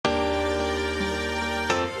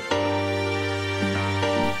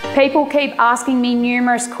People keep asking me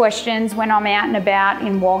numerous questions when I'm out and about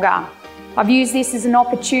in Wagga. I've used this as an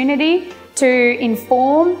opportunity to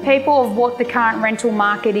inform people of what the current rental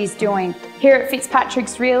market is doing. Here at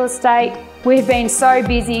Fitzpatricks Real Estate, we've been so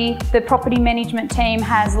busy. The property management team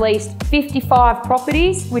has leased 55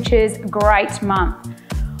 properties, which is a great month.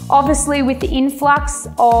 Obviously, with the influx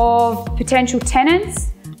of potential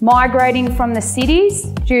tenants migrating from the cities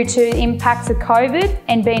due to the impacts of COVID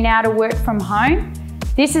and being able to work from home,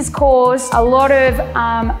 this has caused a lot of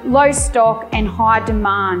low stock and high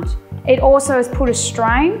demand. It also has put a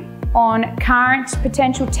strain on current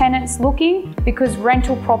potential tenants looking, because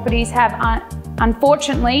rental properties have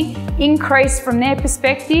unfortunately increased from their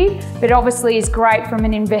perspective, but obviously is great from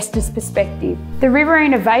an investor's perspective. The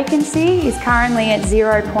Riverina vacancy is currently at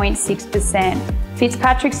 0.6%.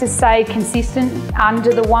 Fitzpatricks has stayed consistent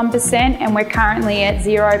under the 1%, and we're currently at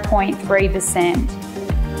 0.3%.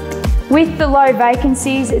 With the low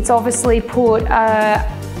vacancies, it's obviously put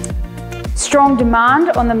strong demand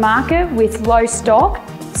on the market with low stock,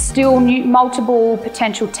 still multiple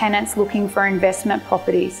potential tenants looking for investment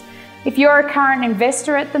properties. If you're a current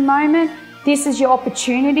investor at the moment, this is your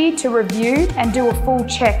opportunity to review and do a full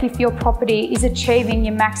check if your property is achieving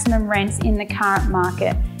your maximum rents in the current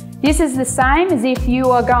market. This is the same as if you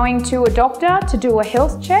are going to a doctor to do a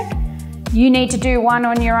health check. You need to do one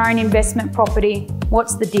on your own investment property.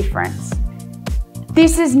 What's the difference?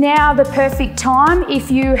 This is now the perfect time, if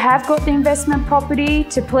you have got the investment property,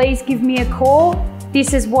 to please give me a call.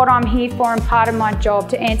 This is what I'm here for and part of my job,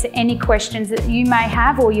 to answer any questions that you may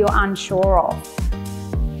have or you're unsure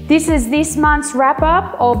of. This is this month's wrap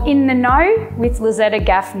up of In the Know with Lazetta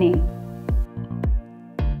Gaffney.